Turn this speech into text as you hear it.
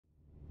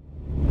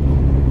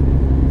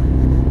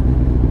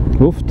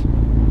Hoofd.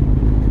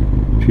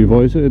 Few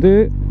boys out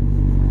today.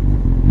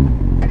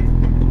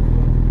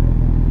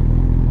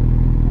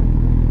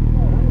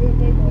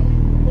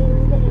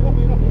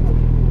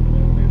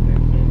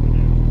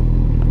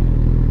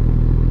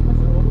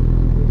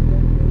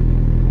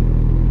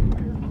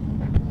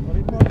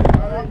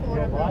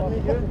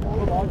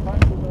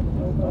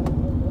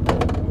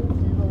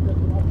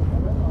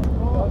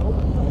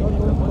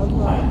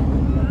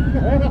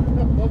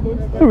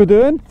 How are we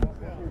doing?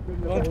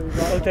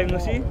 Long time no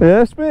see.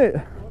 Yes, mate.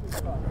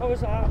 How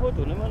was that? Hold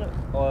on a minute.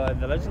 Oh,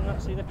 there isn't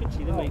that side. I could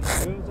see the mic.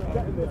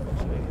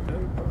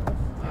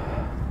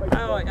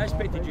 Oh, I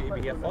expected you to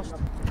be here first.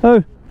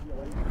 How?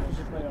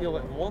 You're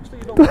like vlogs that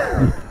you don't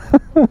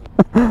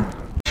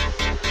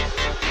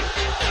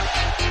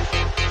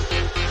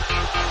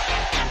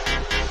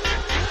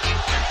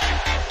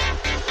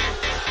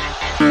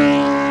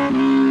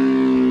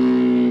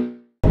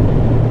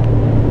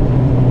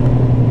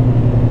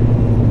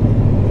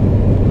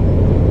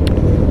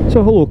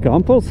So hello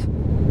campers,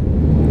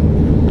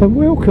 and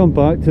welcome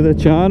back to the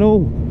channel.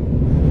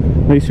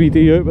 Nice wee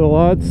day out with the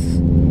lads,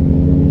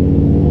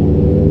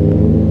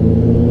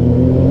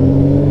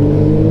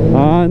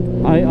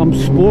 and I am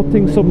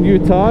sporting some new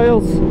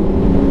tyres,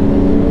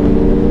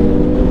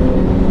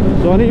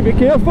 so I need to be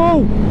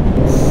careful.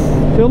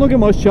 So don't get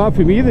much chat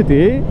for me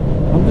today.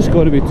 I'm just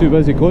going to be too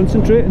busy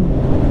concentrating.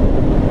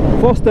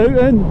 First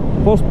outing,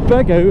 first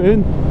big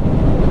outing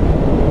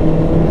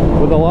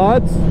with the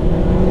lads.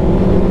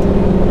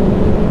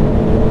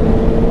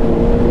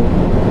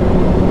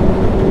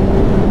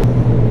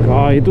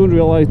 I don't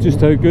realise just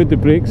how good the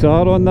brakes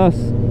are on this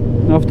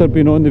after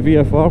being on the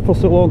VFR for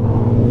so long.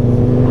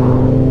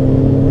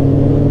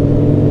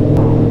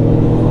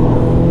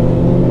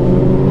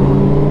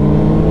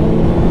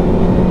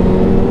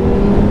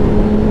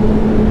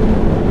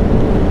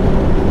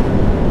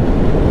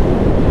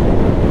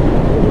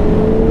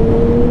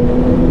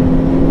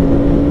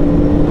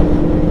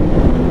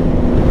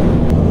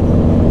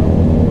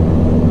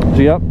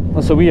 So yeah,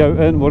 that's a wee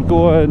outing. We're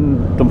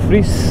going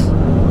Dumfries,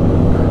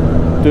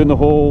 doing the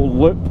whole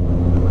loop.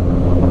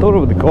 I don't know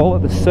what they call it,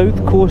 the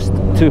South Coast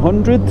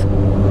 200,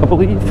 I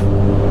believe.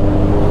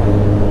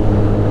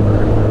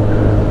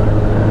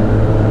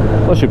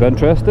 That should be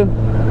interesting.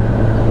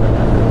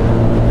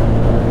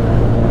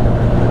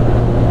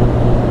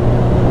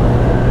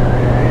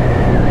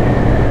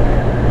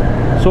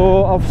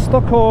 So I've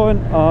stuck on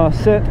a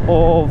set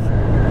of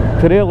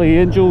Pirelli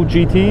Angel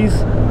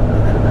GTs.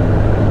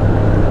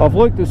 I've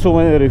looked at so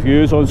many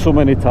reviews on so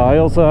many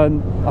tyres,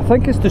 and I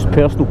think it's just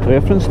personal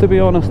preference, to be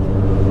honest.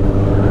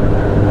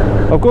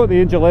 I've got the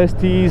Angel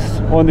STs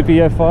on the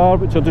VFR,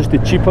 which are just the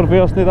cheaper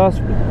version of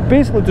this,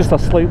 basically just a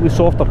slightly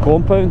softer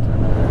compound.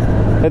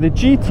 The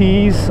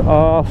GTs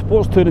are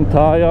sports touring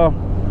tyre,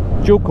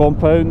 dual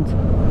compound,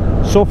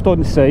 soft on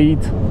the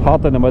side,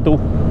 hard in the middle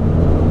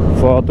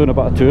for doing a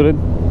bit of touring.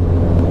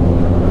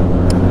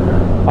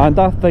 And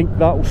I think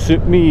that will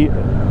suit me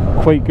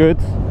quite good.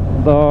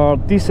 They're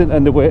decent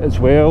in the wet as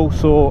well,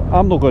 so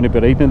I'm not going to be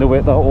riding in the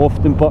wet that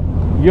often, but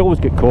you always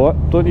get caught,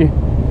 don't you?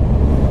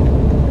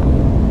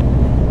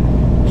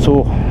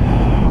 So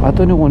I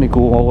don't want to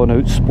go all on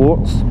out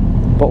sports,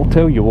 but I'll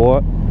tell you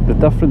what, the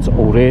difference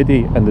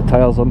already, and the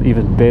tyres aren't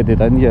even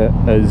bedded in yet,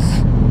 is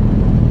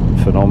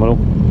phenomenal.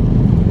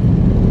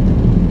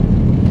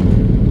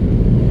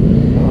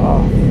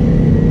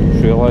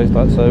 Just realised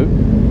that's out.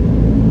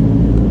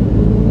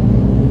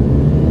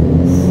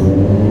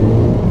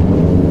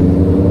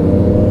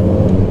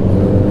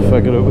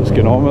 Figure out what's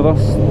going on with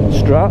this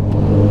strap.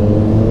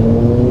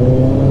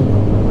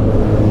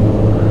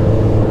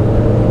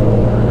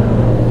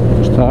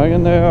 Just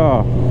hanging there.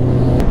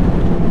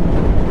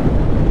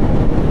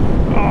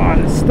 Oh,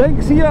 it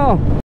stinks here.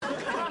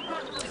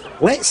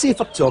 Let's say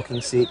for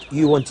talking's sake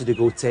you wanted to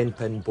go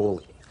 10-pin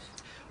bowling.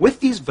 With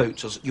these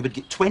vouchers you would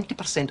get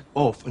 20%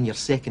 off on your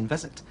second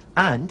visit,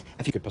 and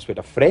if you could persuade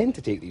a friend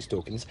to take these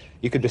tokens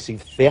you could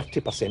receive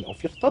 30%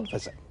 off your third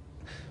visit.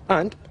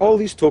 And all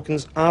these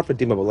tokens are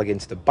redeemable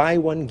against the buy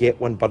one get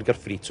one burger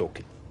free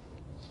token.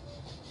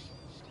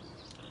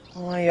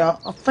 I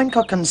think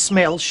I can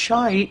smell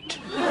shite.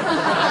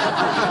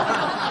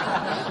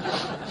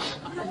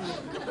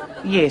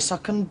 Yes, I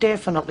can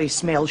definitely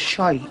smell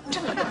shite.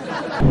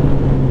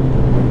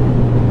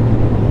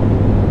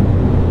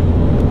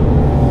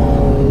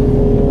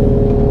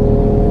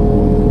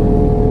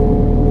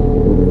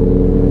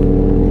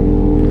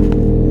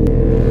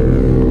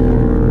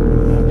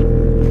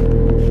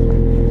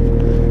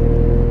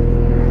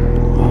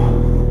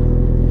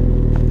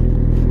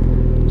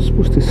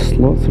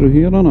 Through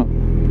here, innit?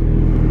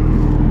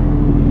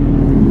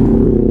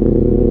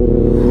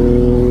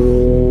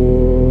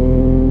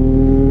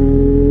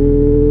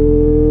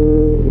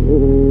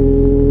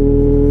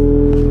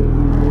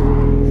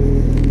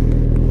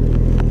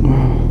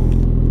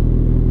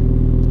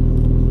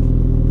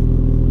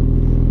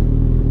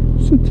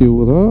 What's the deal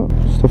with that?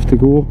 Stuff to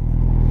go.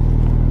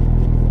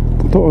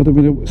 I thought I'd have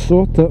been able to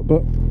sort it,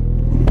 but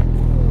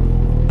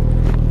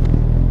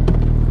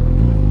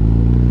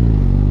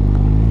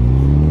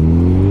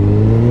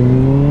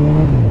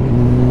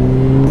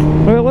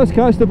let's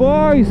catch the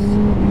boys.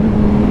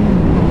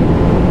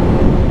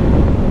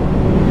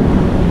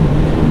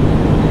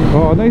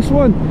 Oh, nice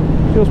one.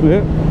 Cheers,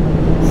 mate.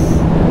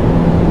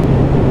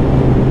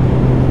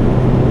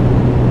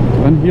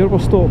 And here we're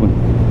stopping.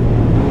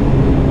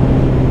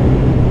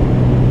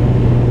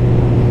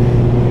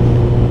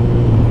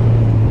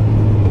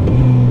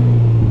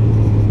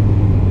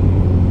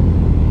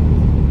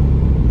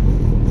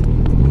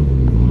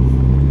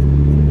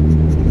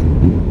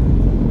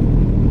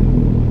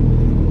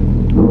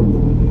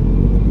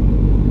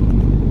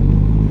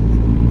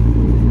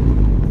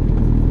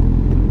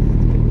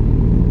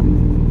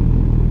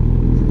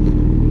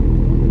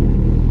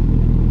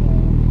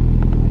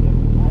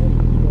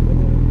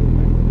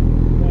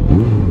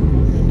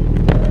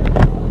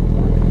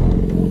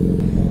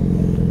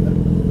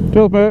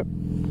 Cheers, mate.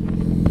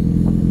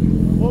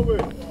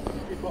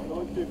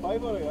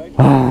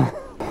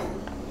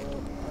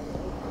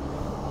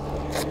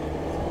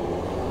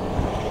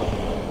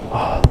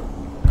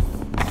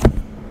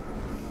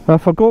 I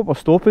forgot we're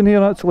stopping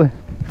here actually.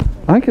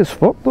 I think it's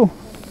fucked though.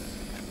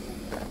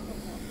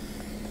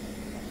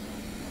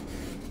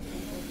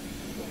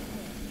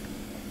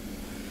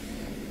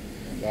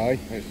 Aye,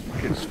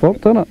 It's fucked,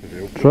 isn't it?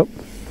 Tripped.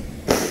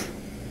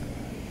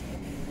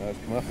 That's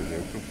come off the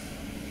Velcro.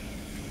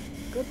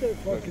 Got that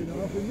fucking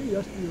off with me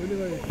yesterday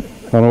anyway.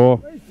 I know.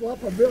 I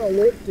flap a bit of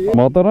look to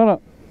Murder, innit?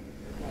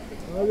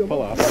 Pull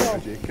that up in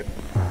the jacket.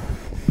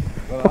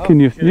 Fucking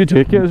new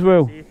jacket as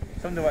well.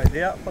 Somebody want to do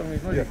that for me,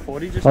 he's not even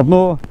 40 just I've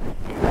no.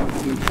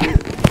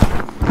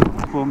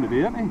 For me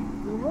there, eh?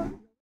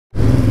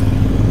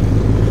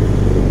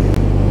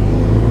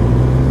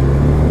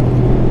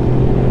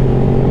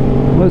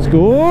 Let's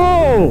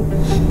go!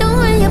 Know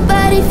when your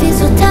body feels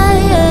so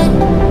tired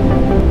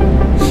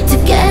to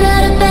get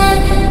out of bed.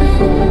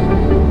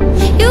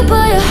 You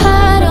put your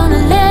heart on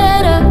a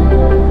letter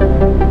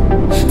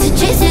to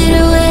chase it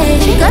away.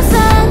 Got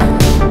sad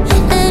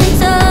and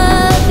it's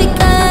all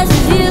because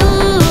of you.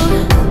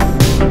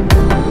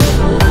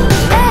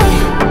 Hey,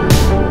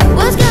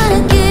 what's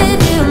gonna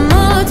give you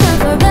more time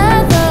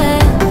forever?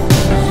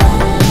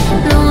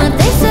 Know what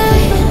they say,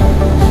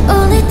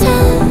 only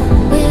time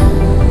will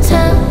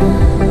tell.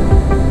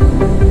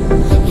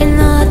 You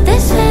know what they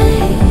say,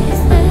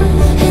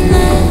 you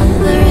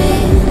never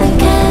really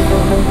care.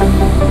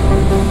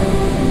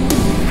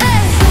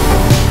 Hey,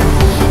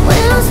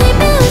 when I'm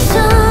sleeping with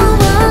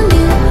someone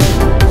new,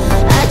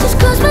 I just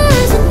close my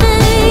eyes and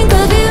think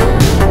of you.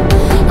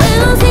 When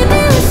I'm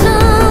sleeping with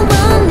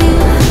someone new,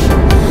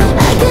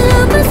 I can't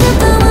help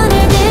myself, I wonder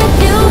if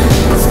you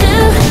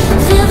still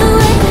feel the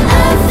way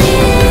I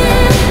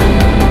feel.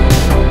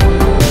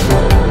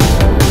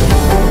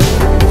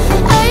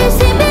 Are you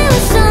sleeping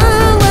with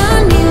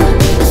someone new,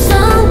 with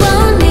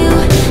someone new,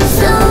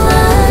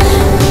 someone?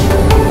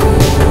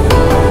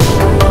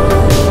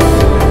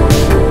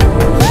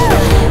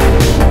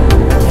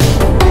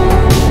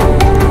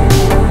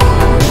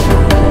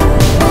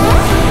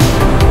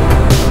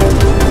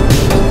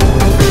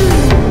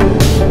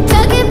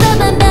 Talking about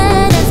my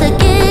bed as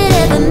like it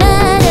ever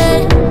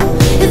mattered.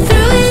 You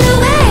threw it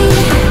away,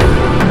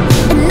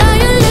 and now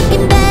you're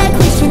looking back,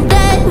 wishing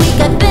that we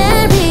got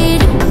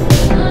buried.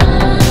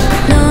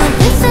 Know what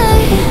they say,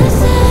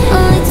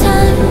 only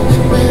time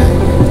will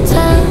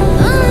tell.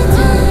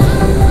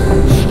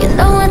 You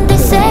know what they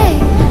say,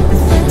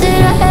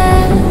 did I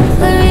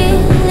ever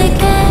really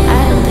care?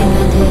 I don't think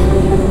I did.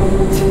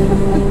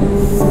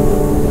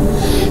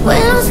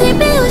 When I'm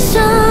sleeping with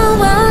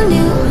someone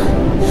new,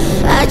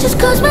 I just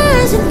close my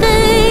eyes and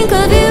think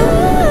of you.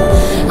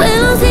 When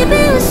I'm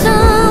sleeping with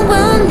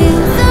someone new,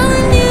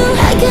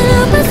 I can't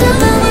help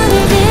myself, I wonder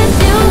if you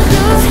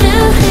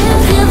still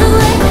feel the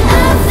way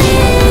I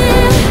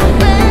feel.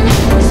 When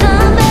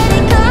somebody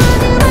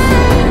calls you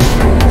mine,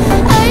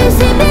 are you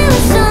sleeping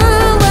with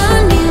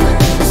someone new,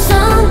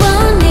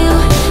 someone new,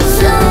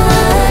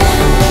 someone?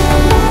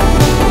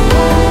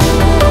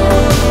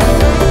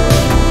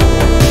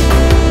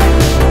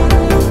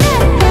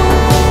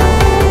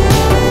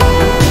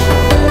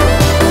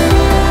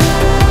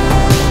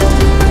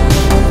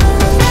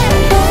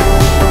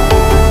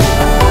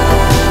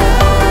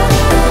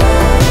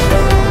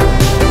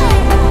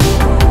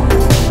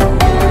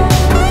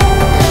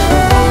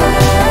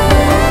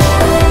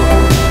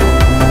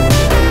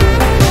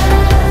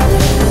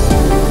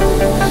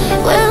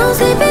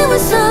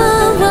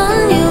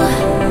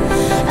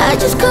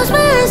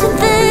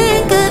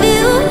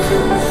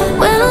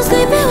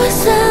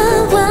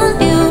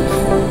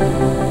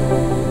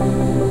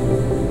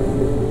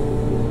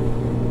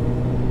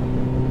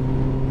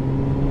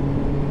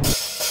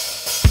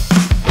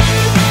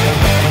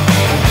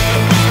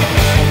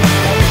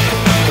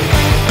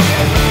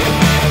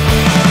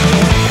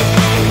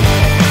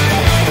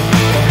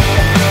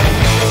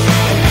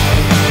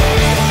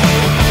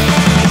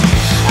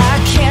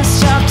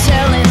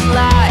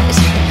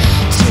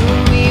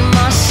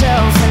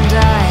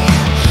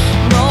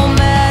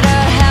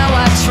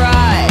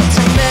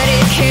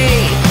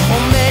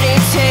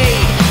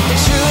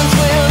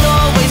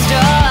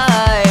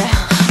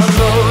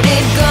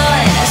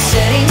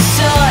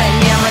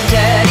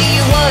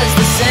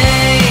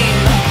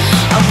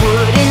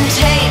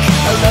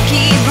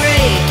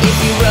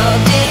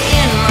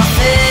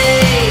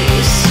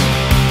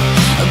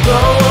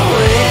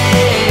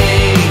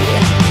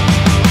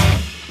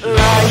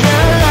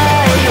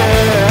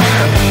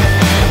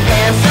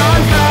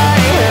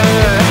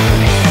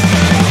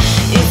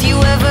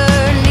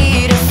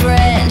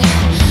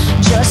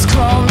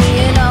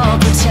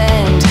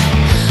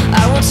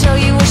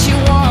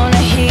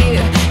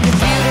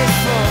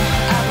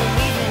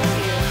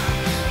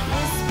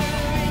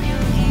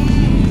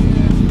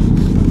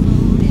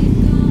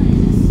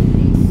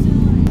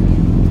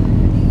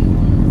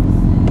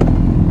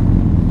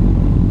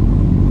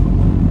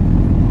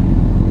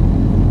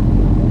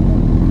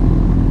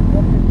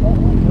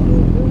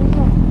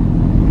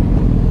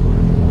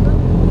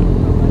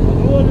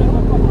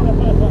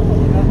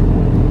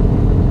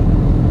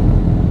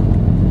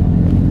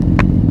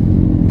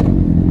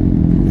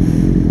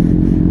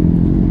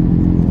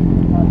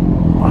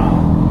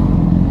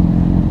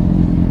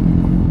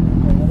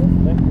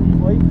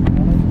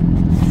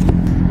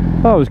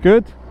 That was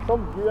good.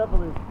 Some view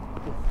ever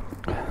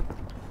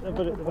at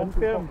the wind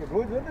farm.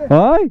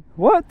 Aye,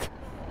 what?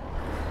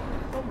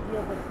 Some view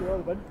ever to all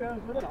the wind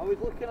farms, wasn't it? I was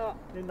looking at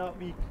in that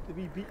the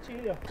wee beach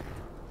area.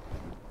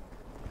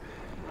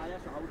 Aye,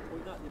 that's what I was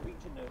pointing at, the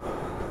beach in the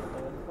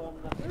wind farm.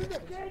 Who's the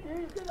kid?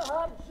 He's got a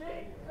hard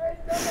shake.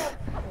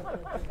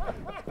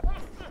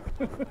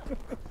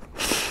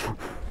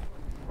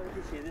 What did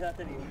you say that? I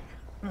didn't hear.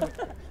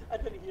 I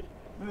didn't hear.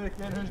 Who's the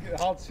kid who's got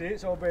a hard shake?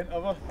 It's all bent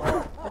over.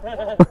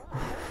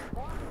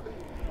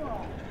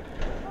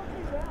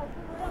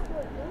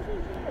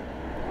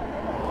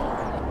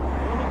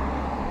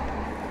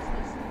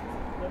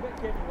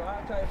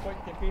 I'm trying to point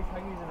to faith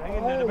thingies and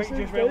hanging, and the bike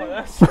just went like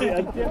this.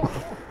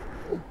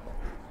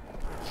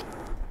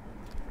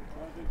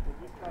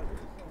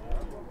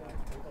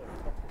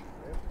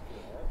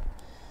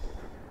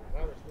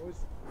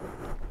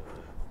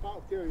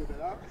 I'll tell you about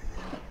that.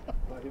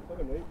 Nah, you're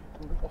fucking right.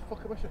 Oh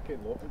fuck, I wish I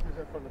came off. It was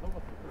in front of them.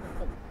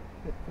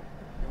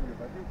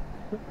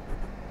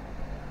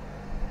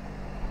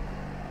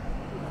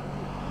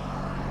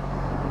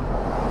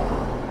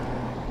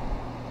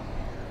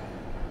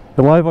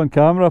 You're live on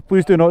camera,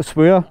 please do not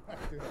swear.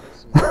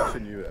 I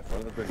knew it in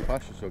front of the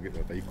passion, so I'll get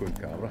my bike on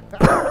camera.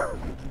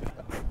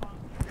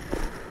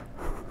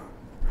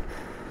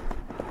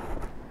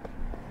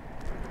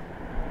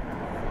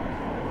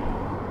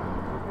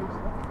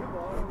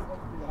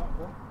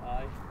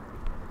 Aye.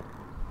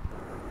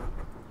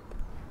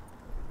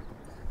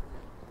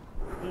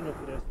 I don't know if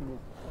the rest move.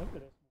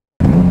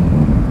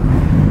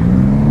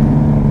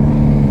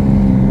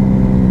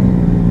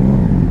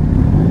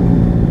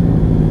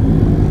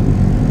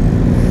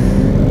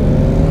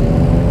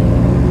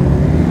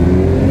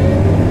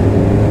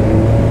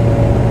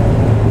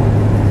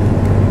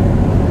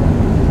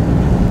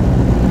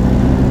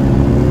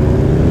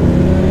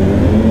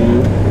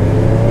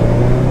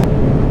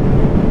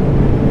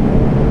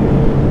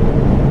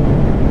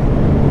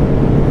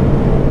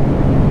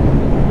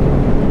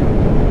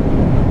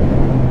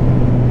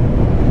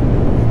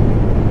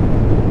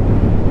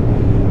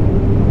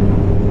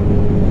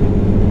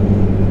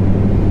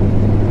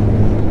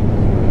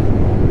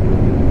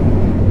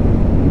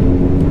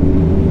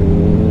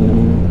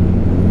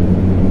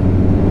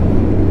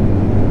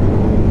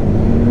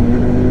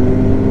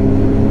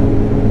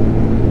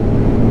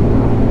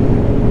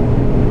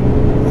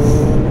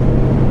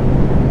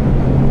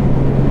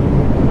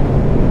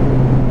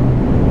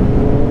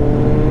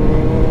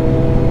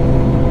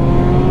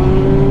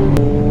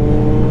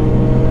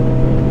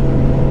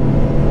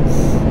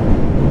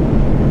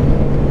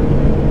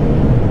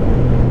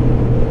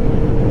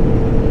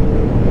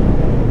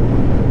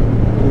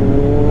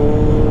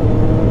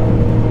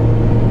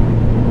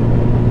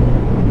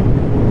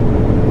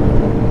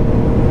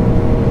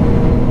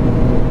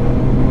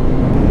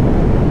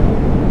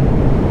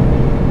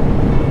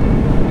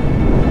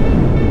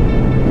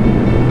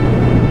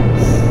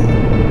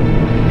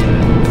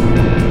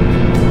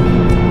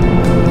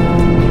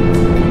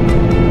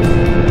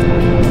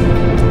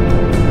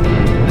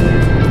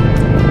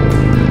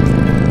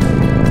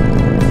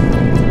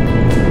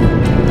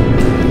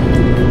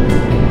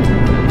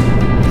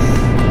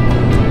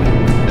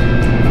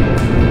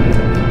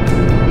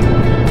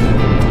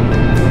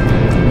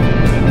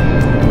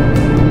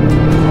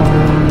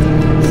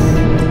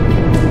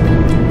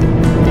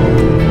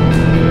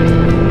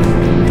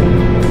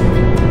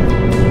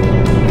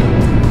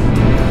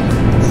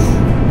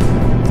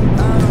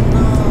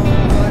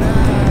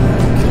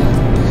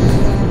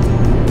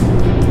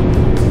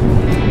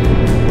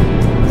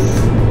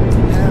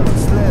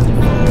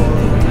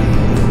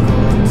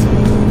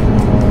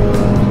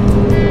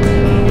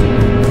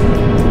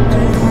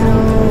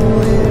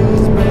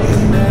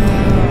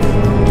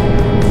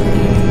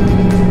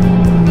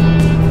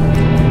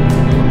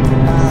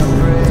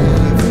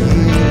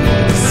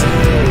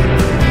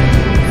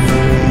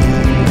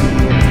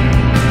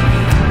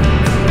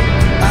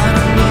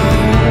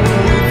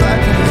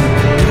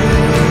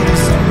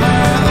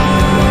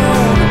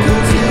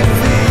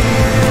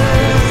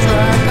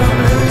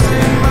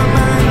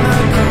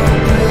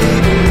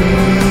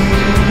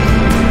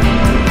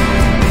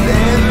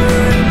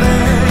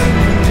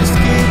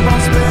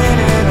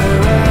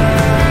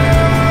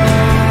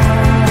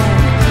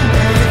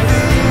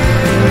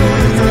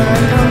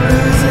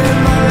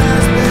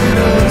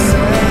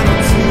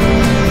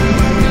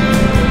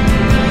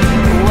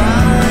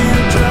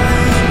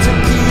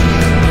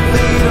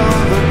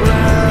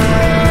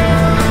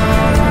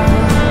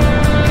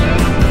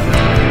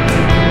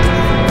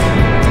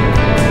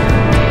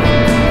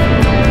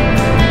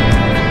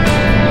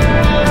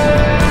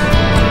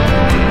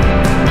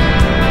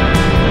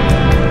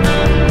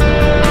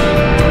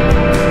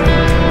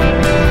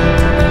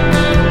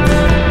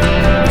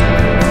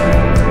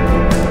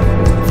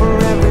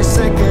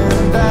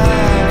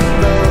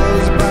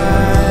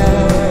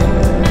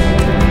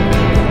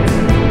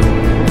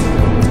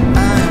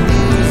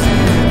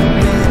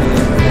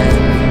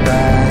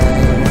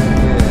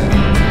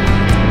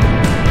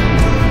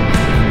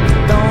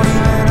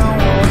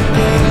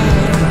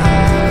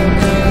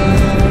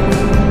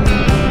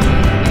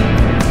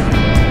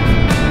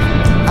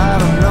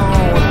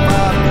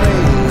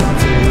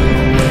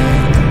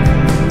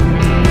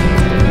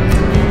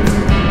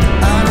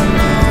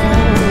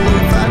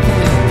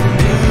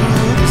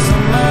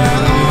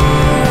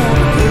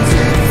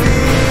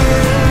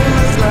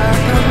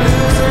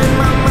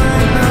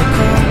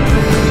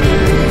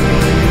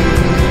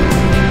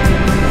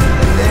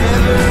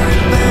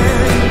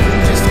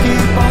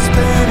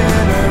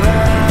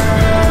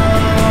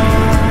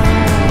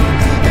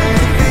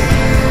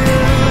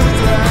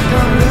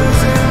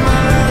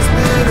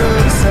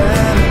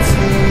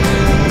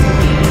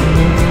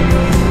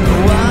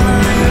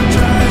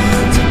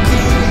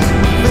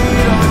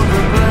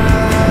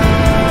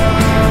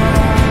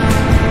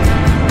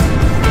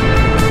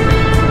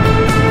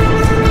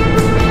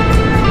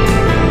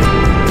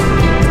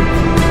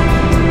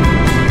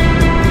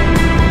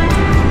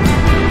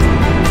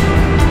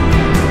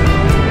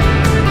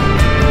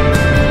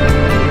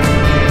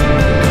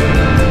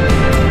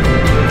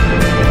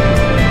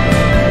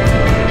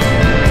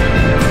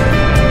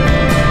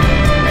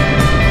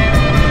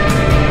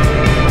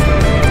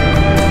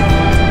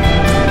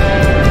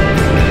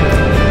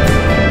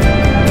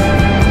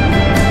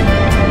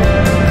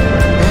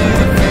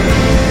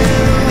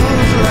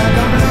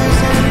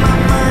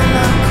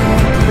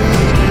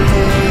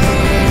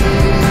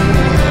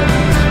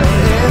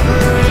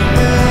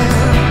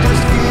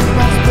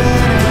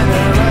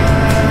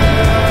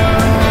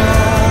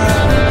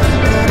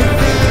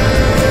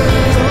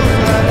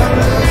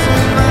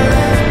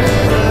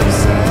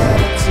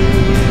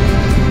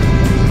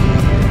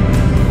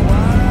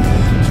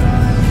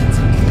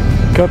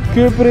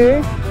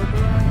 Kirkcudbright.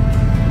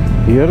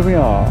 Here we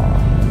are.